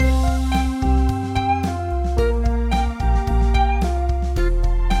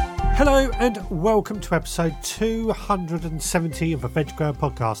Hello and welcome to episode 270 of the Veg Grower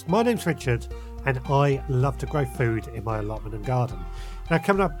Podcast. My name's Richard and I love to grow food in my allotment and garden. Now,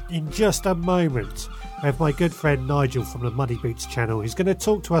 coming up in just a moment, I have my good friend Nigel from the Muddybootz channel who's going to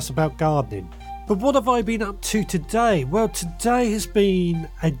talk to us about gardening. But what have I been up to today? Well, today has been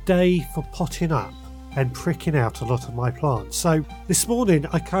a day for potting up and pricking out a lot of my plants. So this morning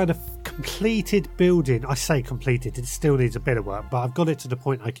I kind of completed building. I say completed, it still needs a bit of work, but I've got it to the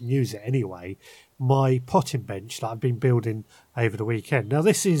point I can use it anyway. My potting bench that I've been building over the weekend. Now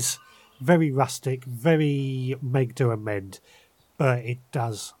this is very rustic, very make do and mend, but it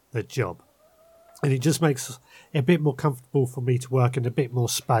does the job. And it just makes it a bit more comfortable for me to work and a bit more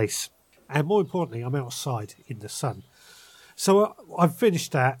space. And more importantly, I'm outside in the sun. So I've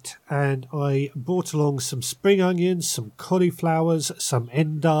finished that and I brought along some spring onions, some cauliflowers, some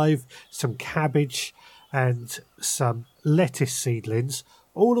endive, some cabbage and some lettuce seedlings,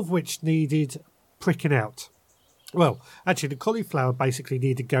 all of which needed pricking out. Well, actually the cauliflower basically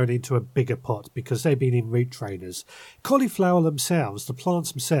needed going into a bigger pot because they've been in root trainers. Cauliflower themselves, the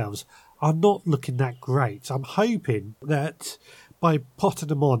plants themselves, are not looking that great. I'm hoping that by potting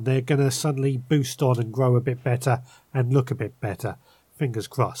them on, they're going to suddenly boost on and grow a bit better and look a bit better. Fingers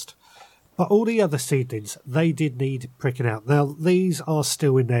crossed. But all the other seedlings, they did need pricking out. Now, these are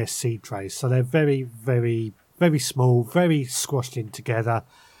still in their seed trays, so they're very, very, very small, very squashed in together.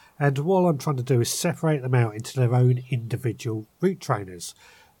 And what I'm trying to do is separate them out into their own individual root trainers.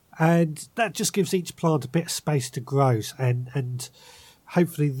 And that just gives each plant a bit of space to grow, and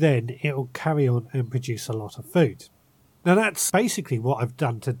hopefully then it'll carry on and produce a lot of food. Now that's basically what I've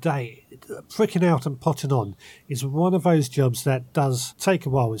done today. Pricking out and potting on is one of those jobs that does take a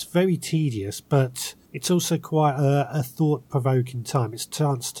while. It's very tedious, but it's also quite a thought-provoking time. It's a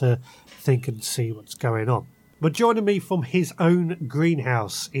chance to think and see what's going on. But joining me from his own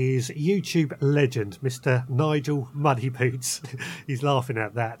greenhouse is YouTube legend, Mr. Nigel Muddybootz. He's laughing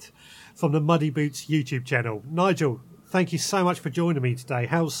at that. From the Muddybootz YouTube channel. Nigel, thank you so much for joining me today.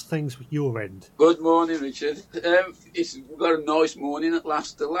 How's things with your end? Good morning, Richard. We've got a nice morning at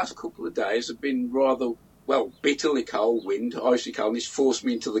last. The last couple of days have been rather, bitterly cold wind, icy cold, and it's forced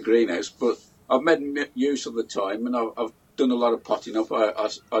me into the greenhouse. But I've made use of the time, and I've done a lot of potting up.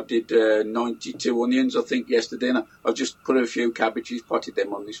 I did 92 onions, I think, yesterday, and I've just put a few cabbages, potted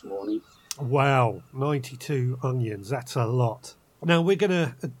them on this morning. Wow, 92 onions, that's a lot. Now, we're going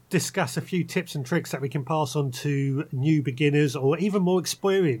to discuss a few tips and tricks that we can pass on to new beginners or even more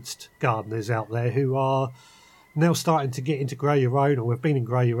experienced gardeners out there who are now starting to get into grow your own or have been in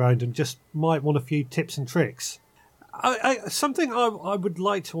grow your own and just might want a few tips and tricks. Something I would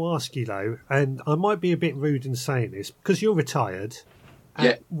like to ask you, though, and I might be a bit rude in saying this, because you're retired.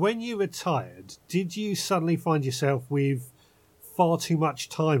 Yeah. When you retired, did you suddenly find yourself with far too much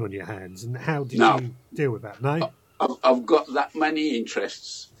time on your hands? And how did you deal with that? No? I've got that many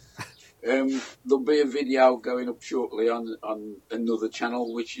interests. There'll be a video going up shortly on another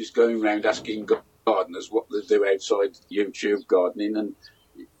channel which is going around asking gardeners what they do outside YouTube gardening, and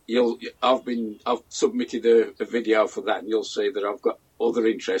I've submitted a video for that, and you'll see that I've got other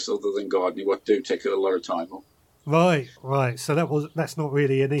interests other than gardening what do take a lot of time up. Right. So that's not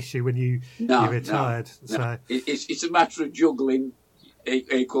really an issue when you retired. No. So it's a matter of juggling,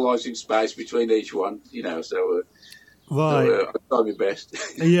 equalising space between each one, so. Right. I'll try my best.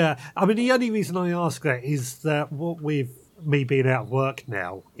 Yeah. I mean, the only reason I ask that is that what with me being out of work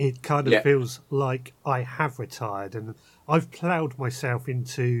now, it kind of feels like I have retired and I've ploughed myself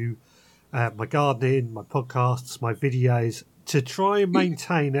into my gardening, my podcasts, my videos to try and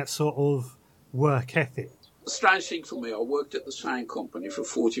maintain that sort of work ethic. The strange thing for me, I worked at the same company for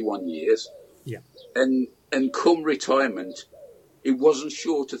 41 years. Yeah. And come retirement, it wasn't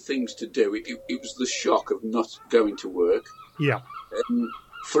short of things to do. It was the shock of not going to work. Yeah. And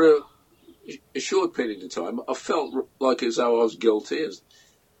for a short period of time, I felt like as though I was guilty,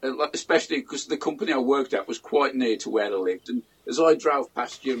 especially because the company I worked at was quite near to where I lived. And as I drove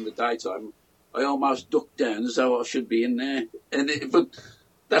past during the daytime, I almost ducked down as though I should be in there. But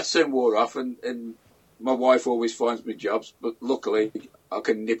that soon wore off, and my wife always finds me jobs, but luckily I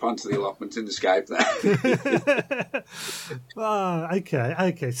can nip onto the allotment and escape that.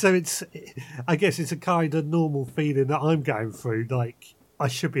 Okay. So I guess it's a kind of normal feeling that I'm going through, like I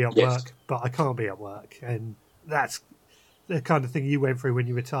should be at work, but I can't be at work. And that's the kind of thing you went through when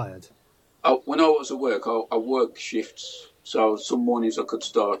you retired. When I was at work, I worked shifts. So some mornings I could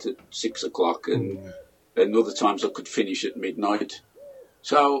start at 6 o'clock and other times I could finish at midnight.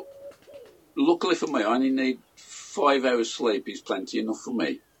 So luckily for me, I only need 5 hours sleep is plenty enough for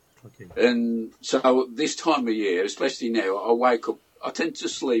me. Okay. And so this time of year, especially now, I wake up, I tend to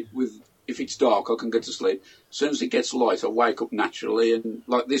sleep with if it's dark, I can go to sleep. As soon as it gets light, I wake up naturally. And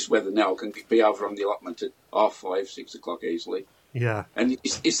like this weather now, I can be over on the allotment at 5:30, 6 o'clock easily. Yeah. And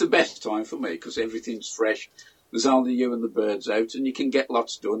it's the best time for me because everything's fresh. There's only you and the birds out, and you can get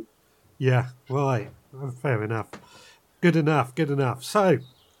lots done. Yeah, right. Well, fair enough. Good enough, good enough. So,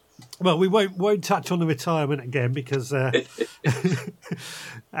 well, we won't touch on the retirement again because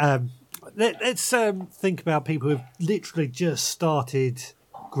let's think about people who've literally just started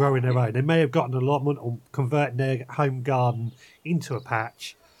growing their own. They may have got an allotment or converting their home garden into a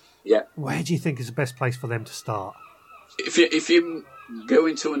patch. Yeah. Where do you think is the best place for them to start? If you go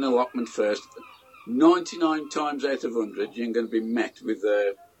into an allotment first, 99 times out of 100, you're going to be met with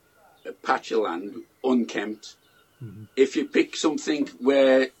a patch of land, unkempt. Mm-hmm. If you pick something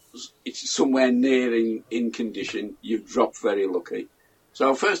where it's somewhere near in condition, you've dropped very lucky.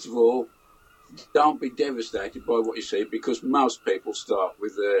 So first of all, don't be devastated by what you see, because most people start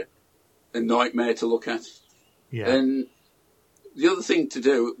with a nightmare to look at. Yeah. And the other thing to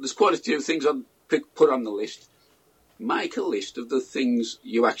do, there's quite a few things I'd put on the list. Make a list of the things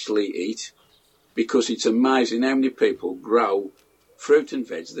you actually eat, because it's amazing how many people grow fruit and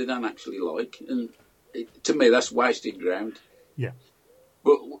veg they don't actually like. And to me, that's wasted ground. Yeah.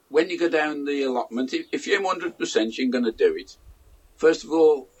 But when you go down the allotment, if you're 100% you're going to do it, first of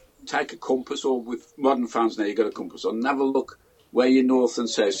all, take a compass, or with modern phones now you've got a compass on, and have a look where your north and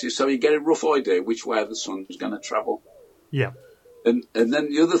south is, so you get a rough idea which way the sun's going to travel. Yeah. And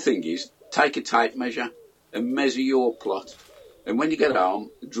then the other thing is, take a tape measure and measure your plot. And when you get home,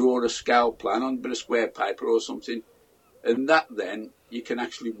 draw a scale plan on a bit of square paper or something, and that then you can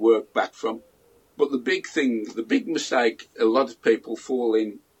actually work back from. But the big mistake a lot of people fall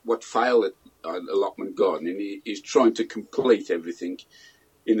in, what fail at allotment gardening, is trying to complete everything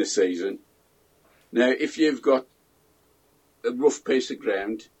in a season. Now, if you've got a rough piece of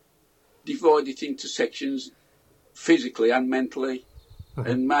ground, divide it into sections physically and mentally,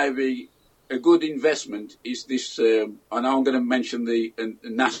 and maybe a good investment is this, I know I'm going to mention a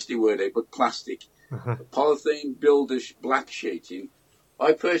nasty word here, but plastic. Polythene builder's black sheeting.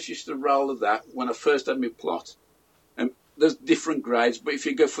 I purchased a roll of that when I first had my plot. And there's different grades, but if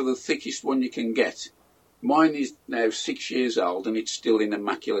you go for the thickest one you can get, mine is now 6 years old and it's still in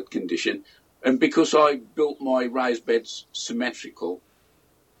immaculate condition. And because I built my raised beds symmetrical,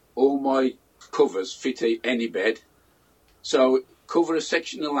 all my covers fit any bed. So cover a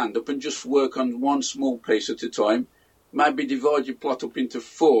section of land up and just work on one small piece at a time. Maybe divide your plot up into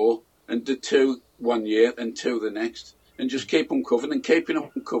 4 and do 2 one year and 2 the next. And just keep them covered, and keeping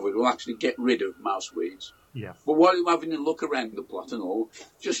them covered will actually get rid of mouse weeds. Yeah. But while you're having a look around the plot and all,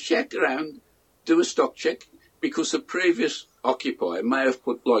 just check around, do a stock check, because the previous occupier may have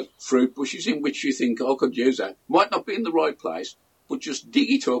put like fruit bushes in which you think, I could use that. Might not be in the right place, but just dig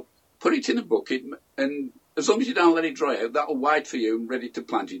it up, put it in a bucket, and as long as you don't let it dry out, that'll wait for you and ready to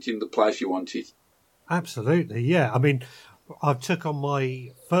plant it in the place you want it. Absolutely, yeah. I mean, I took on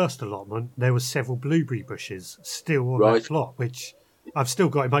my first allotment, there were several blueberry bushes still on that plot, which I've still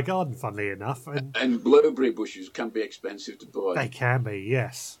got in my garden, funnily enough. And blueberry bushes can be expensive to buy. They can be,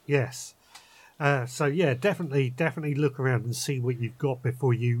 yes. So, yeah, definitely look around and see what you've got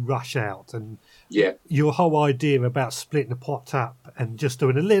before you rush out. And your whole idea about splitting the pot up and just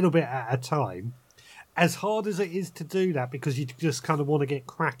doing a little bit at a time, as hard as it is to do that, because you just kind of want to get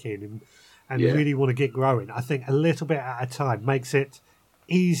cracking and really want to get growing, I think a little bit at a time makes it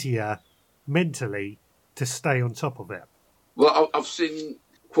easier mentally to stay on top of it. Well, I've seen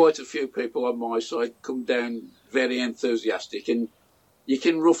quite a few people on my side come down very enthusiastic, and you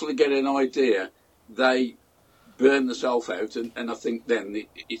can roughly get an idea. They burn themselves out, and I think then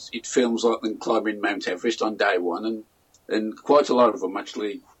it feels like them climbing Mount Everest on day one, and quite a lot of them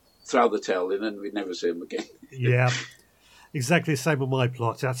actually throw the towel in and we never see them again. Yeah. Exactly the same on my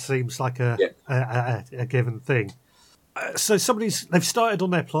plot. That seems like a given thing. So they've started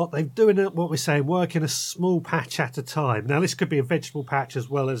on their plot. They're doing what we're saying, working a small patch at a time. Now, this could be a vegetable patch as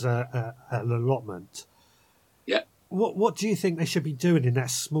well as an allotment. Yeah. What do you think they should be doing in that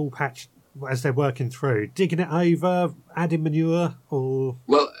small patch as they're working through? Digging it over, adding manure, or?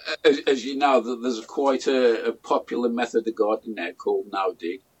 Well, as you know, there's quite a popular method of gardening now called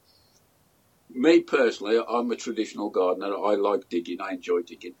no-dig. Me personally, I'm a traditional gardener. I like digging. I enjoy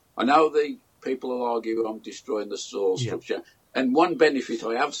digging. I know the people will argue I'm destroying the soil structure. And one benefit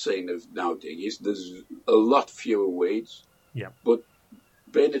I have seen of no-dig is there's a lot fewer weeds. Yeah. But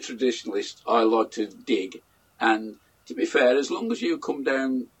being a traditionalist, I like to dig. And to be fair, as long as you come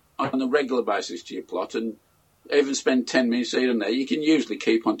down on a regular basis to your plot and even spend 10 minutes here and there, you can usually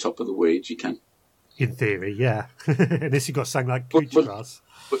keep on top of the weeds. You can. In theory, yeah. Unless you've got something like couch grass.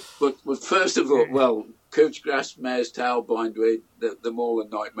 But first of all, well, couch grass, mare's tail, bindweed, they're all a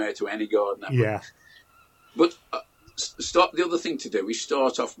nightmare to any gardener. Yeah. But the other thing to do is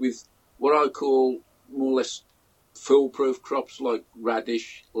start off with what I call more or less foolproof crops like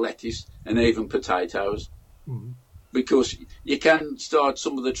radish, lettuce, and even potatoes. Mm. Because you can start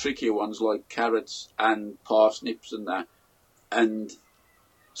some of the trickier ones like carrots and parsnips and that. And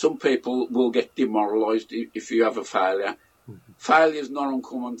some people will get demoralised if you have a failure. Mm-hmm. Failure is not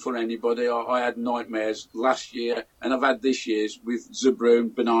uncommon for anybody. I had nightmares last year, and I've had this year's with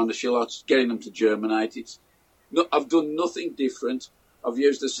zabroon, banana shallots, getting them to germinate. I've done nothing different. I've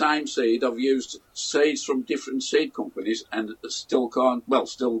used the same seed. I've used seeds from different seed companies, and still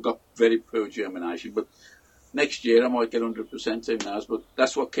got very poor germination. But next year I might get 100%, who knows? But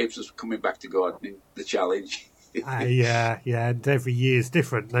that's what keeps us coming back to gardening, the challenge. Yeah, and every year is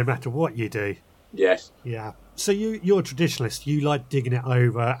different, no matter what you do. Yes. Yeah. So you're a traditionalist. You like digging it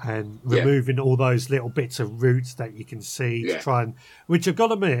over and removing all those little bits of roots that you can see to try and... Which I've got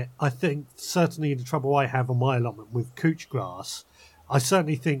to admit, I think certainly the trouble I have on my allotment with couch grass, I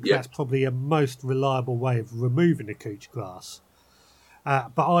certainly think that's probably a most reliable way of removing the couch grass.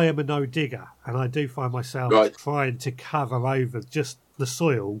 But I am a no digger, and I do find myself trying to cover over just the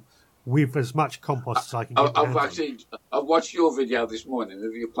soil with as much compost as I can get. I've watched your video this morning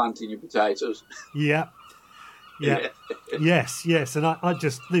of you planting your potatoes. Yeah. Yes, and I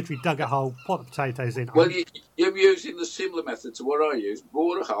just literally dug a hole, put the potatoes in. Well, you're using the similar method to what I use.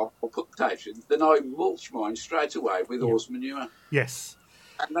 Bore a hole, I put potatoes in, then I mulch mine straight away with horse manure. Yes.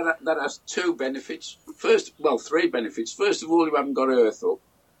 And that has three benefits. First of all, you haven't got earth up.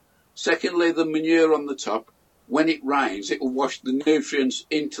 Secondly, the manure on the top, when it rains, it will wash the nutrients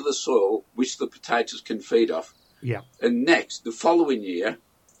into the soil, which the potatoes can feed off. Yeah. And next, the following year,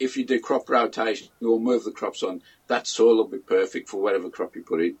 if you do crop rotation or move the crops on, that soil will be perfect for whatever crop you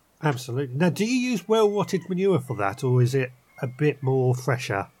put in. Absolutely. Now, do you use well-rotted manure for that, or is it a bit more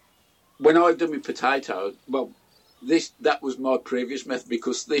fresher? When I've done my potato, that was my previous method,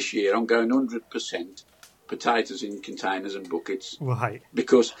 because this year I'm going 100% potatoes in containers and buckets. Right.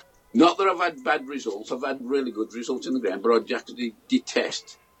 Because, not that I've had bad results, I've had really good results in the ground, but I actually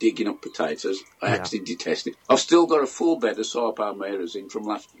detest digging up potatoes. I actually detest it. I've still got a full bed of sour palmeiras in from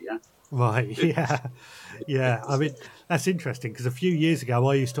last year. Right, yeah. I mean, that's interesting, because a few years ago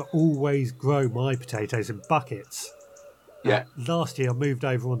I used to always grow my potatoes in buckets. Yeah. Last year I moved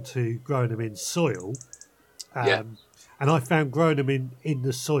over onto growing them in soil. And I found growing them in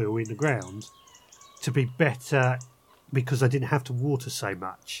the soil, in the ground, to be better because I didn't have to water so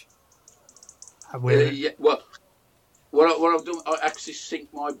much. What I've done, I actually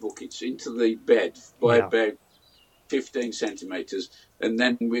sink my buckets into the bed by about 15 centimetres, and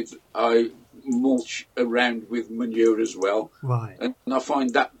then I mulch around with manure as well. Right. And I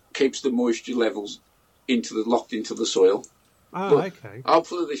find that keeps the moisture levels locked into the soil. Oh, okay.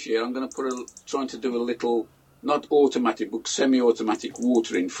 Hopefully this year I'm going to trying to do a little, not automatic, but semi-automatic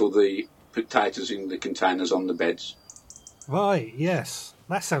watering for the potatoes in the containers on the beds. Right, yes.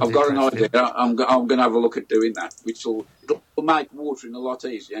 That sounds I've got an idea. I'm going to have a look at doing that, which will make watering a lot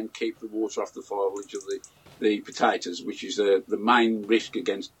easier and keep the water off the foliage of the potatoes, which is the main risk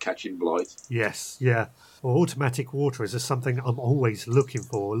against catching blight. Yes, yeah. Well, automatic water is something I'm always looking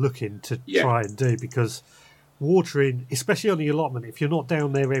to try and do, because watering, especially on the allotment, if you're not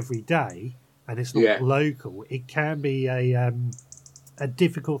down there every day and it's not local, it can be a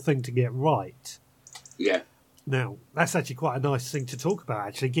difficult thing to get right. Yeah. Now, that's actually quite a nice thing to talk about,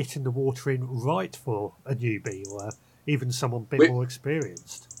 actually, getting the watering right for a newbie or even someone a bit more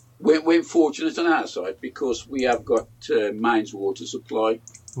experienced. We're fortunate on our side because we have got mains water supply.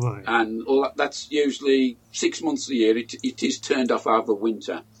 Right. And that's usually 6 months a year. It is turned off over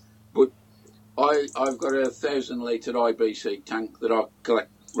winter. But I've got a 1,000-litre IBC tank that I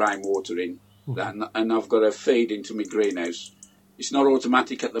collect rainwater in, and I've got a feed into my greenhouse. It's not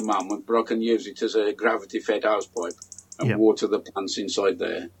automatic at the moment, but I can use it as a gravity-fed hosepipe and water the plants inside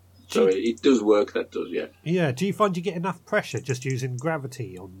there. So it does work, that does, yeah. Yeah, do you find you get enough pressure just using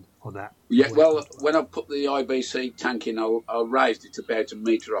gravity on that? Yeah, well, when I put the IBC tank in, I raised it about a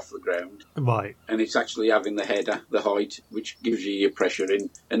metre off the ground. Right. And it's actually having the header, the height, which gives you your pressure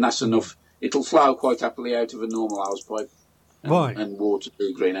in, and that's enough. It'll flow quite happily out of a normal hosepipe and water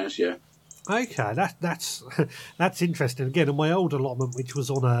the greenhouse, yeah. Okay, that's interesting. Again, on my old allotment, which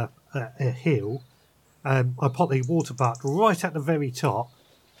was on a hill, I put the water butt right at the very top,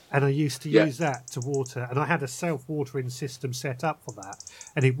 and I used to use that to water. And I had a self-watering system set up for that,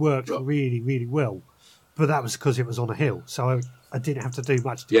 and it worked really, really well. But that was because it was on a hill, so I didn't have to do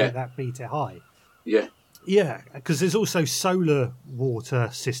much to get that metre high. Yeah. Yeah, because there's also solar water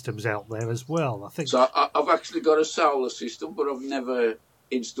systems out there as well, I think. So I've actually got a solar system, but I've never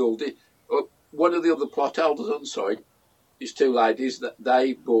installed it. One of the other plot holders on site is two ladies that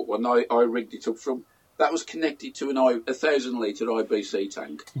they bought one. I rigged it up from. That was connected to a 1,000-litre IBC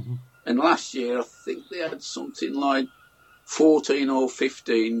tank. Mm-hmm. And last year, I think they had something like 14 or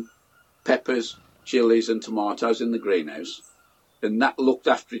 15 peppers, chilies and tomatoes in the greenhouse. And that looked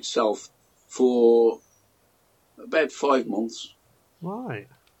after itself for about 5 months. Right.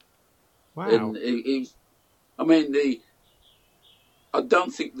 Wow. And I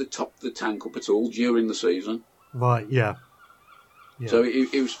don't think they topped the tank up at all during the season. Right, yeah. So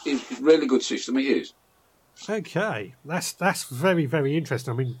it was a really good system, it is. Okay, that's very, very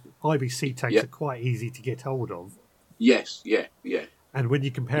interesting. I mean, IBC tanks are quite easy to get hold of. Yes, yeah. And when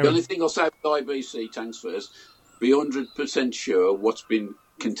you compare... The only thing I'll say with IBC tanks first, be 100% sure what's been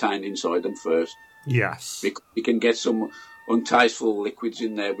contained inside them first. Yes. Because you can get some untasteful liquids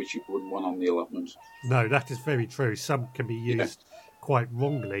in there which you wouldn't want on the allotment. No, that is very true. Some can be used quite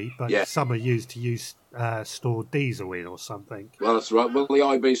wrongly, but some are used to store diesel in or something. Well, that's right. Well, the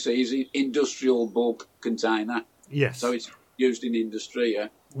IBC is an industrial bulk container. Yes. So it's used in industry, yeah.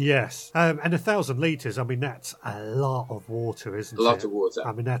 Yes. And 1,000 litres, I mean, that's a lot of water, isn't it? A lot of water.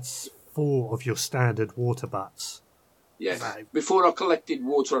 I mean, that's 4 of your standard water butts. Yes. So, before I collected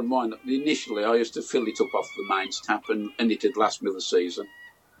water on mine, initially I used to fill it up off the mains tap and it'd last me the season.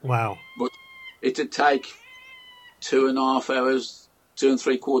 Wow. But it'd take 2.5 hours, 2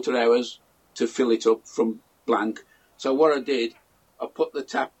 3/4 hours to fill it up from blank. So what I did, I put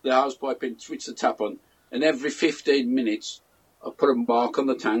the hose pipe in, switch the tap on, and every 15 minutes I put a mark on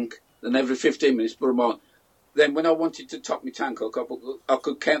the tank, and every 15 minutes put a mark. Then when I wanted to top my tank up, I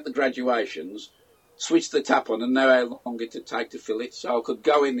could count the graduations, switch the tap on, and know how long it would take to fill it. So I could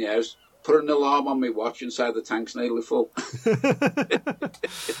go in the house, put an alarm on my watch, and say the tank's nearly full.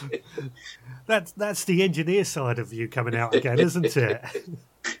 That's the engineer side of you coming out again, isn't it?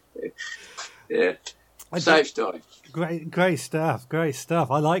 Yeah. Saves time. Great stuff.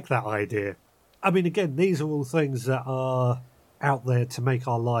 I like that idea. I mean, again, these are all things that are out there to make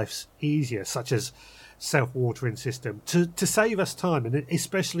our lives easier, such as self-watering system, to save us time, and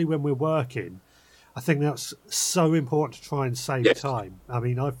especially when we're working. I think that's so important to try and save time. I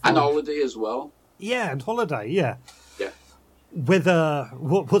mean, and holiday as well. Yeah, and holiday, yeah. Yeah.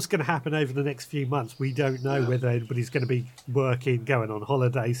 What's going to happen over the next few months, we don't know whether anybody's going to be working, going on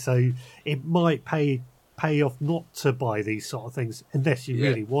holiday, so it might pay off not to buy these sort of things unless you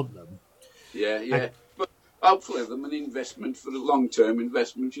really want them. Yeah. But hopefully them an investment for the long-term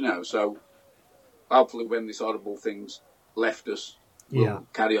investment, so hopefully when this horrible thing's left us, we'll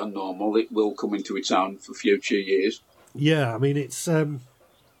carry on normal. It will come into its own for future years. Yeah, I mean, it's a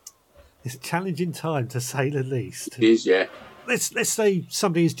challenging time, to say the least. It is, yeah. Let's say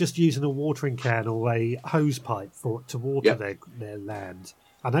somebody is just using a watering can or a hose pipe to water their land.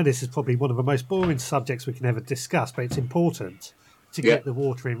 I know this is probably one of the most boring subjects we can ever discuss, but it's important to get the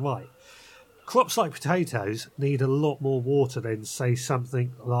watering right. Crops like potatoes need a lot more water than, say,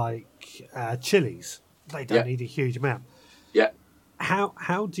 something like chilies. They don't need a huge amount. Yeah.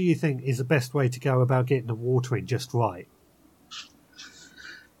 How do you think is the best way to go about getting the watering just right?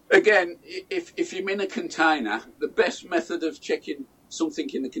 Again, if you're in a container, the best method of checking something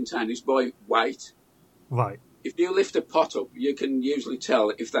in the container is by weight. Right. If you lift a pot up, you can usually tell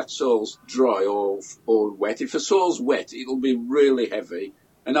if that soil's dry or wet. If a soil's wet, it'll be really heavy.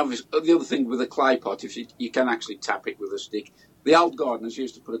 And obviously, the other thing with a clay pot, if you can actually tap it with a stick. The old gardeners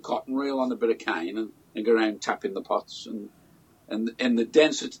used to put a cotton reel on a bit of cane and go around tapping the pots. And the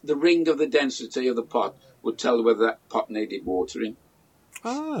density, the ring of the density of the pot would tell you whether that pot needed watering.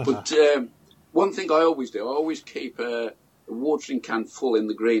 Ah. But one thing I always do, I always keep a watering can full in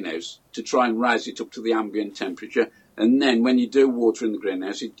the greenhouse to try and raise it up to the ambient temperature. And then when you do water in the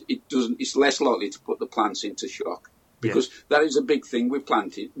greenhouse, it's less likely to put the plants into shock. Because that is a big thing with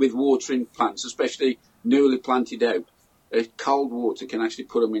watering plants, especially newly planted out. Cold water can actually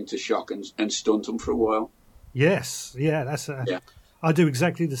put them into shock and stunt them for a while. Yes, I do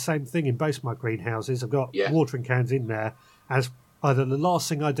exactly the same thing in both my greenhouses. I've got watering cans in there. As either the last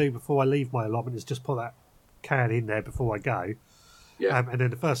thing I do before I leave my allotment is just put that can in there before I go. Yeah. And then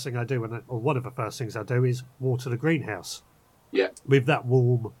the first thing I do, or one of the first things I do, is water the greenhouse. Yeah. With that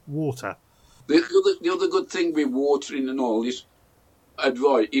warm water. The other good thing with watering and all is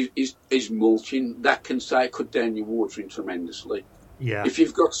mulching. That can cut down your watering tremendously. Yeah. If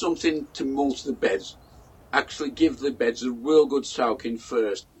you've got something to mulch the beds, actually give the beds a real good soaking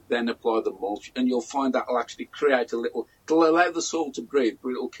first, then apply the mulch, and you'll find that'll actually create it'll allow the soil to breathe,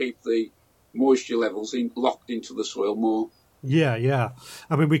 but it'll keep the moisture levels locked into the soil more. Yeah, yeah.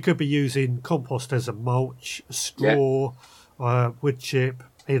 I mean, we could be using compost as a mulch, straw, wood chip,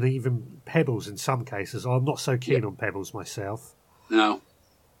 and even pebbles in some cases. I'm not so keen on pebbles myself. No.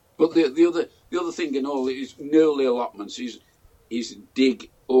 But the other thing in all is nearly allotments is dig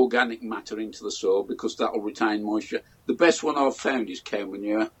organic matter into the soil, because that will retain moisture. The best one I've found is cow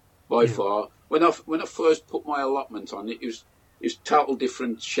manure by far. When I first put my allotment on, it was total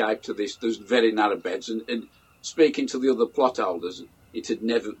different shape to this. There's very narrow beds, and speaking to the other plot holders,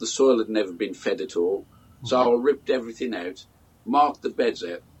 the soil had never been fed at all. So I ripped everything out, marked the beds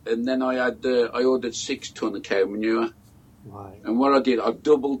out, and then I ordered 6 ton of cow manure. Right. And what I did, I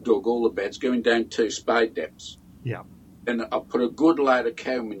double dug all the beds, going down 2 spade depths. Yeah. And I put a good layer of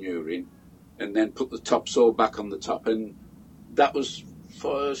cow manure in, and then put the topsoil back on the top. And that was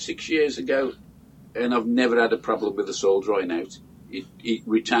 6 years ago, and I've never had a problem with the soil drying out. It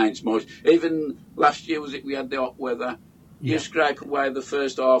retains moisture. Even last year, we had the hot weather. You scrape away the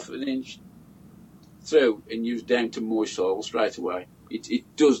first half an inch through, and you're down to moist soil straight away. It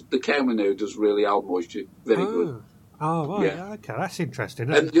does. The cow manure does really hold moisture very good. Oh, right. Yeah. Okay, that's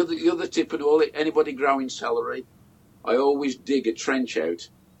interesting. And the other tip and all, anybody growing celery, I always dig a trench out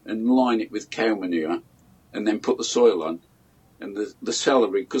and line it with cow manure, and then put the soil on. And the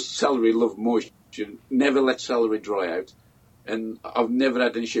celery, because celery love moisture, never let celery dry out. And I've never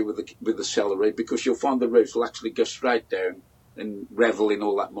had an issue with the celery, because you'll find the roots will actually go straight down and revel in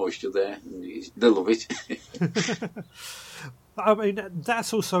all that moisture there. And they love it. I mean,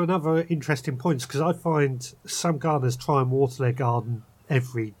 that's also another interesting point, because I find some gardeners try and water their garden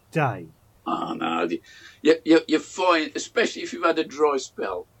every day. Oh, no. You find, especially if you've had a dry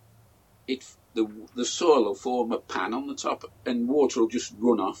spell, the soil will form a pan on the top, and water will just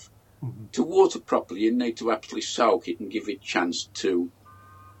run off. Mm-hmm. To water properly, you need to actually soak it and give it a chance to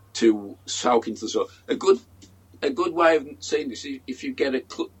soak into the soil. A good way of seeing this is if you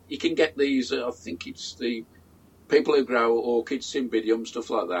you can get these, I think it's the people who grow orchids, cymbidium,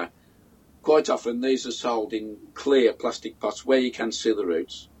 stuff like that. Quite often these are sold in clear plastic pots where you can see the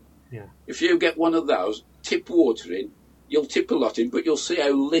roots. Yeah. If you get one of those, tip water in, you'll tip a lot in, but you'll see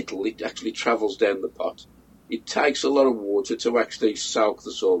how little it actually travels down the pot. It takes a lot of water to actually soak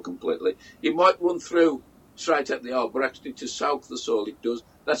the soil completely. It might run through straight at the hole, but actually to soak the soil it does.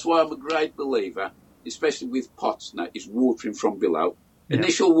 That's why I'm a great believer, especially with pots now, is watering from below. Yeah.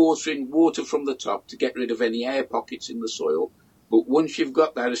 Initial watering, water from the top to get rid of any air pockets in the soil. But once you've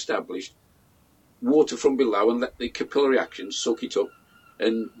got that established, water from below and let the capillary action suck it up.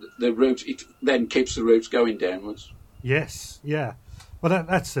 And the roots, it then keeps the roots going downwards. Yes, yeah. Well,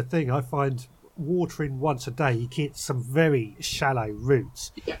 that's the thing. I find watering once a day, you get some very shallow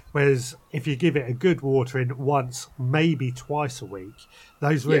roots. Yeah. Whereas if you give it a good watering once, maybe twice a week,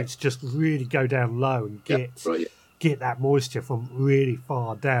 those roots just really go down low and get that moisture from really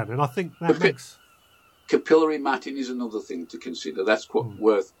far down. And I think that makes... Capillary matting is another thing to consider. That's quite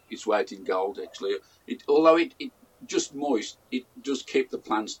worth its weight in gold, actually. Although it just moist, it does keep the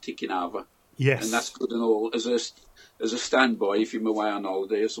plants ticking over. Yes. And that's good and all as a standby if you're away on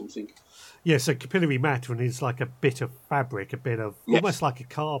holiday or something. Yeah, so capillary matting is like a bit of fabric, a bit of almost like a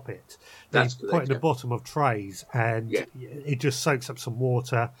carpet that you put in the bottom of trays, and it just soaks up some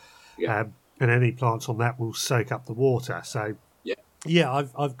water, and any plants on that will soak up the water. So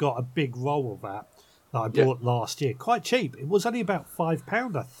I've got a big roll of that I bought last year, quite cheap. It was only about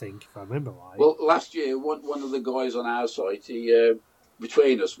 £5, I think, if I remember right. Well, last year one of the guys on our site,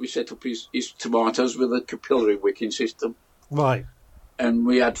 between us, we set up his tomatoes with a capillary wicking system. Right. And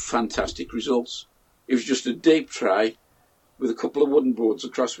we had fantastic results. It was just a deep tray with a couple of wooden boards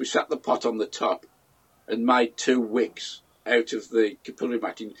across. We sat the pot on the top and made 2 wicks out of the capillary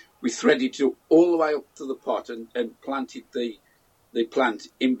matting. We threaded it all the way up to the pot and planted the plant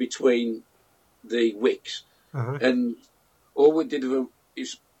in between the wicks. Uh-huh. And all we did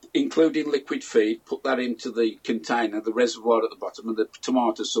is, including liquid feed, put that into the container, the reservoir at the bottom, and the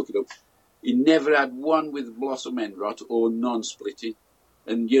tomatoes suck it up. He never had one with blossom end rot or non-splitting.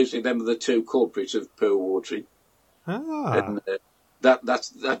 And usually them are the 2 culprits of poor watering. Ah. And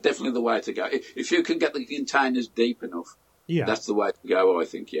that's definitely the way to go. If you can get the containers deep enough, that's the way to go, I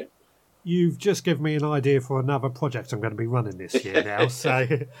think, You've just given me an idea for another project I'm going to be running this year now. So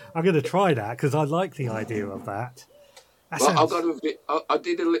I'm going to try that because I like the idea of that. I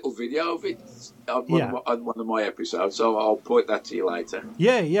did a little video of it on one of my episodes, so I'll point that to you later.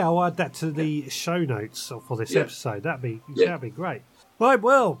 Yeah, I'll add that to the show notes for this episode. That'd be great. Right,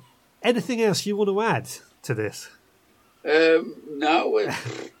 well, anything else you want to add to this? No.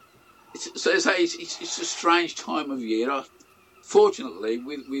 It's a strange time of year. fortunately,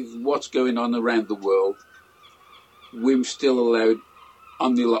 with what's going on around the world, we're still allowed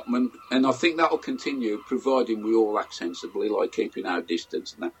on the allotment, and I think that will continue, providing we all act sensibly, like keeping our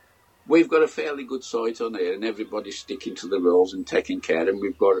distance and that. We've got a fairly good site on here, and everybody's sticking to the rules and taking care, and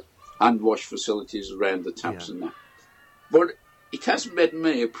we've got hand wash facilities around the taps and that. But it has made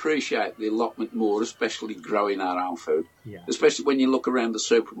me appreciate the allotment more, especially growing our own food. Yeah. Especially when you look around the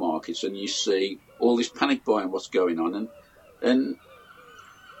supermarkets and you see all this panic buying, what's going on, and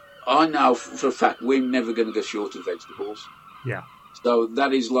I know for a fact we're never going to go short of vegetables. Yeah. So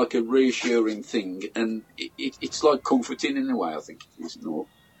that is like a reassuring thing, and it's like comforting in a way, I think it is.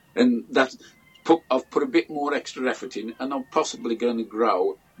 And I've put a bit more extra effort in, and I'm possibly going to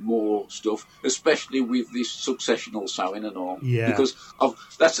grow more stuff, especially with this successional sowing and all. Yeah. Because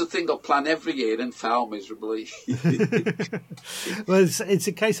that's the thing I plan every year and fail miserably. Well, it's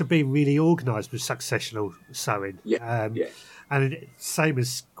a case of being really organised with successional sowing. Yeah. And same as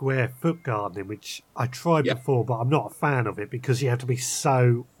square foot gardening, which I tried before, but I'm not a fan of it because you have to be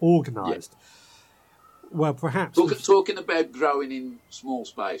so organised. Yeah. Well, perhaps... Talking about growing in small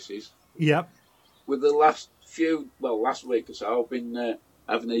spaces. Yep. With the last week or so, I've been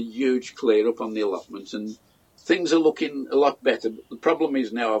having a huge clear up on the allotment, and things are looking a lot better. But the problem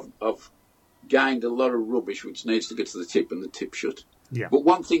is now I've gained a lot of rubbish which needs to get to the tip, and the tip shut. Yeah. But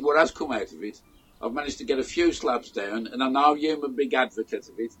one thing what has come out of it, I've managed to get a few slabs down, and I know you're a big advocate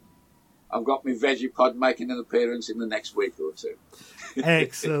of it. I've got my veggie pod making an appearance in the next week or two.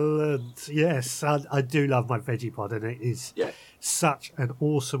 Excellent. Yes, I do love my veggie pod, and it is such an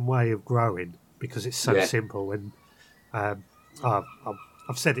awesome way of growing because it's so simple. And I've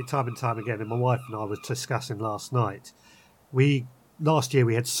said it time and time again, and my wife and I was discussing last night. Last year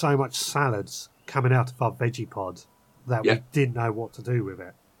we had so much salads coming out of our veggie pod that we didn't know what to do with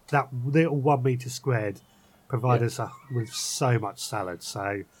it. That little 1 metre squared provided us with so much salad.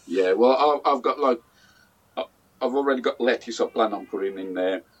 So well, I've already got lettuce I plan on putting in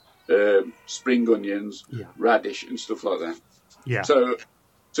there, spring onions, radish and stuff like that. Yeah. So as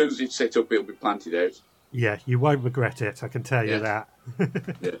soon as it's set up, it'll be planted out. Yeah, you won't regret it. I can tell you that.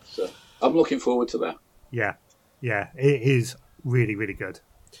 So I'm looking forward to that. Yeah, it is really, really good.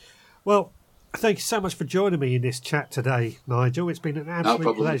 Well, thank you so much for joining me in this chat today, Nigel. It's been an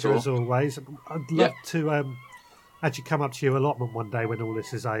absolute pleasure as always. I'd love to actually come up to your allotment one day when all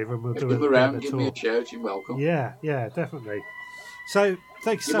this is over, and we'll do a around. Give me a shout. You're welcome. Yeah, definitely. So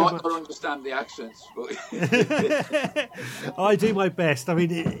thank you so much. You might not understand the accents, but I do my best. I mean,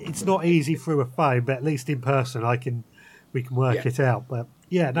 it's not easy through a phone, but at least in person, we can work it out. But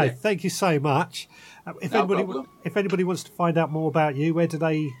thank you so much. If anybody wants to find out more about you, where do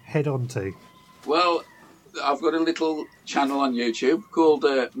they head on to? Well, I've got a little channel on YouTube called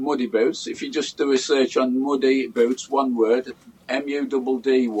Muddybootz. If you just do a search on Muddybootz, one word,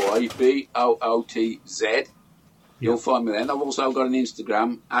 MUDDYBOOTZ, you'll find me then. I've also got an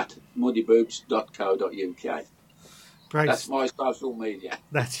Instagram at muddyboots.co.uk. Great. That's my social media.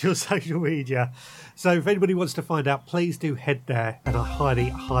 That's your social media. So if anybody wants to find out, please do head there, and I highly,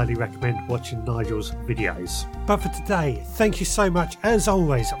 highly recommend watching Nigel's videos. But for today, thank you so much, as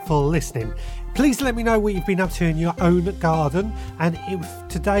always, for listening. Please let me know what you've been up to in your own garden, and if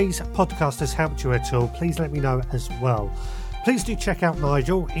today's podcast has helped you at all, please let me know as well. Please do check out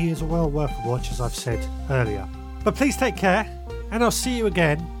Nigel. He is well worth a watch, as I've said earlier. But please take care, and I'll see you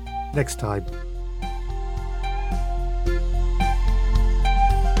again next time.